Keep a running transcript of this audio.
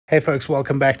Hey folks,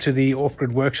 welcome back to the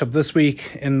Offgrid workshop. This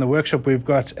week in the workshop we've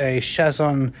got a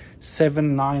Chausson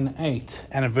 798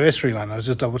 anniversary line. I was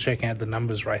just double checking out the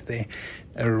numbers right there,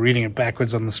 reading it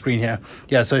backwards on the screen here.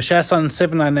 Yeah, so Chausson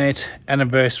 798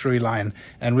 anniversary line,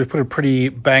 and we put a pretty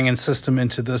banging system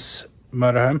into this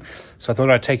motorhome, so I thought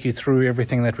I'd take you through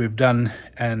everything that we've done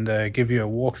and give you a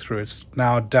walkthrough. It's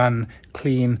now done,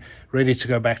 clean, ready to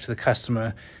go back to the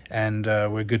customer, and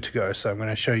we're good to go. So I'm going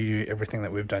to show you everything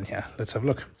that we've done here. Let's have a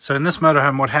look. So in this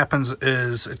motorhome, what happens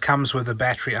is it comes with a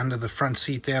battery under the front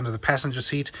seat there, under the passenger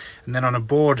seat, and then on a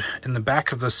board in the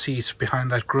back of the seat behind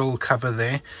that grille cover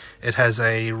there, it has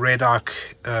a red arc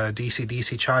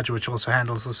DC-DC charger, which also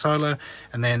handles the solar,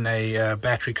 and then a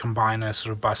battery combiner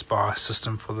sort of bus bar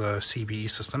system for the CBE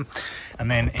system.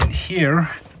 And then in here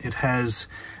it has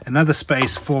another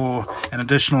space for an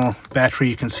additional battery.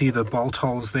 You can see the bolt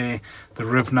holes there, the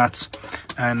riv nuts,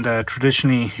 and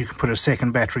traditionally you can put a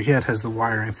second battery here. It has the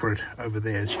wiring for it over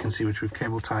there, as you can see, which we've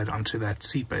cable tied onto that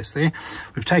seat base there.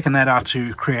 We've taken that out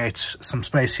to create some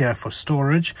space here for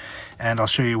storage, and I'll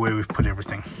show you where we've put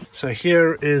everything. So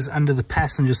here is under the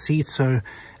passenger seat. So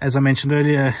as I mentioned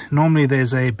earlier, normally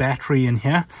there's a battery in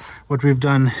here. What we've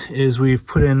done is we've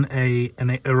put in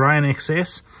an Orion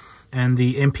XS and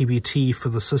the MPPT for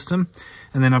the system,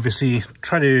 and then obviously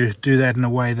try to do that in a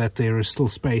way that there is still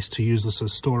space to use this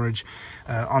as storage.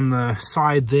 On the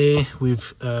side there,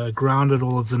 we've grounded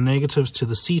all of the negatives to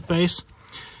the seat base,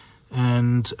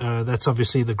 and that's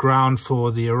obviously the ground for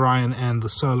the Orion and the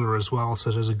solar as well, so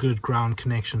there's a good ground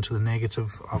connection to the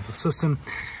negative of the system.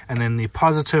 And then the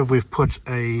positive, we've put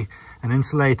an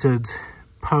insulated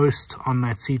post on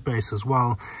that seat base as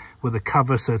well, with a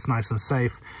cover so it's nice and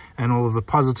safe, and all of the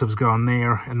positives go on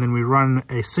there. And then we run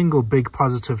a single big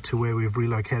positive to where we've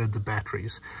relocated the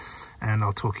batteries, and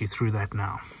I'll talk you through that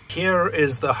now. Here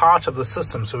is the heart of the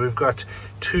system. So we've got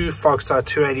two Fogstar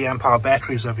 280 amp hour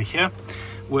batteries over here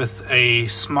with a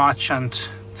smart shunt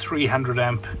 300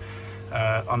 amp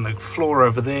on the floor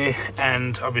over there,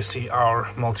 and obviously our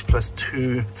multiplus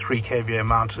 3 kVA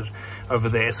mounted over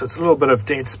there. So it's a little bit of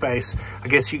dead space. I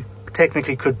guess you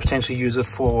technically could potentially use it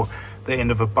for the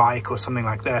end of a bike or something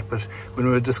like that, but when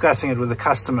we were discussing it with the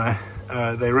customer,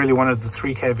 they really wanted the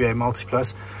 3 kVA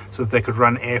multiplus so that they could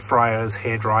run air fryers,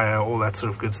 hair dryer, all that sort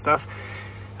of good stuff.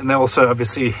 And they also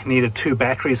obviously needed 2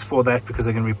 batteries for that, because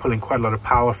they're going to be pulling quite a lot of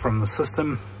power from the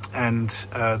system. And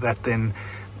that then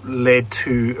led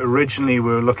to, originally we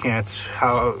were looking at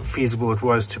how feasible it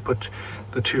was to put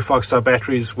the 2 Fogstar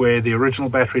batteries where the original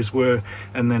batteries were,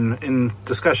 and then in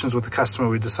discussions with the customer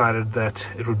we decided that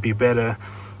it would be better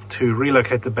to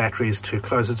relocate the batteries to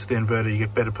closer to the inverter. You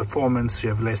get better performance, you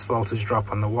have less voltage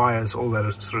drop on the wires, all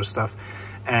that sort of stuff,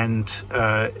 and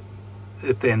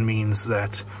it then means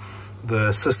that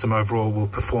the system overall will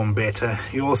perform better.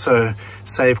 You also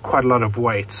save quite a lot of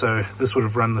weight, so this would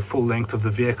have run the full length of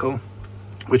the vehicle,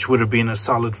 which would have been a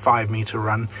solid 5-meter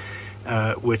run,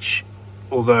 which,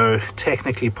 although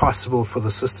technically possible for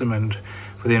the system and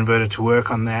for the inverter to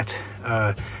work on that,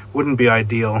 wouldn't be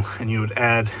ideal. And you would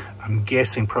add, I'm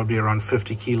guessing, probably around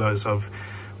 50 kilos of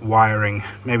wiring,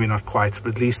 maybe not quite,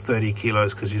 but at least 30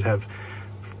 kilos, because you'd have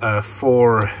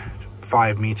 4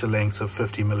 5-meter lengths of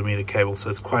 50mm cable. So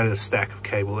it's quite a stack of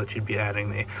cable that you'd be adding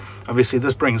there. Obviously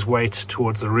this brings weight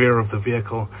towards the rear of the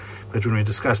vehicle, but when we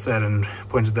discussed that and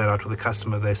pointed that out with the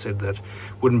customer, they said that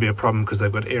wouldn't be a problem because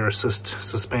they've got air assist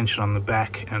suspension on the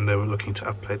back, and they were looking to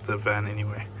upplate the van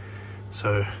anyway.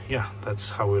 So yeah, that's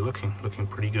how we're looking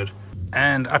pretty good.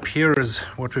 And up here is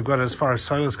what we've got as far as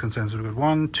solar is concerned. So we've got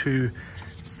 1, 2,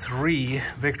 3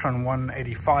 Victron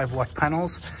 185 watt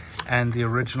panels, and the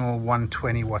original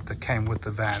 120 watt that came with the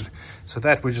van. So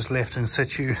that we just left in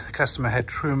situ. The customer had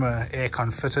Truma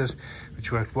aircon fitted,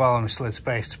 which worked well, and we still had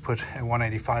space to put a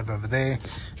 185 over there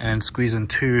and squeeze in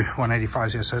 2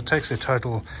 185s here. So it takes their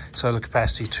total solar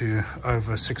capacity to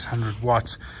over 600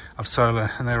 watts of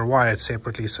solar, and they're wired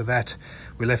separately, so that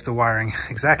we left the wiring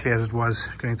exactly as it was,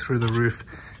 going through the roof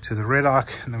to the red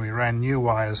arc, and then we ran new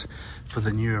wires for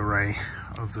the new array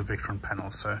of the Victron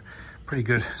panels. So pretty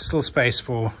good. Still space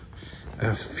for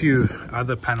a few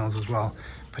other panels as well,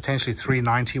 potentially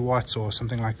 390 watts or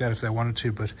something like that if they wanted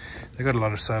to, but they got a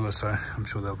lot of solar, so I'm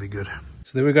sure they'll be good.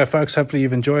 So there we go, folks. Hopefully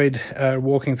you've enjoyed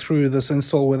walking through this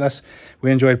install with us.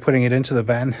 We enjoyed putting it into the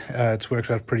van. It's worked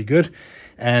out pretty good.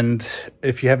 And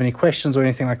if you have any questions or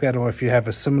anything like that, or if you have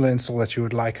a similar install that you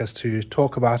would like us to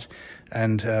talk about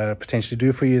and potentially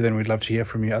do for you, then we'd love to hear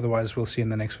from you. Otherwise, we'll see you in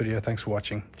the next video. Thanks for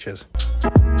watching. Cheers.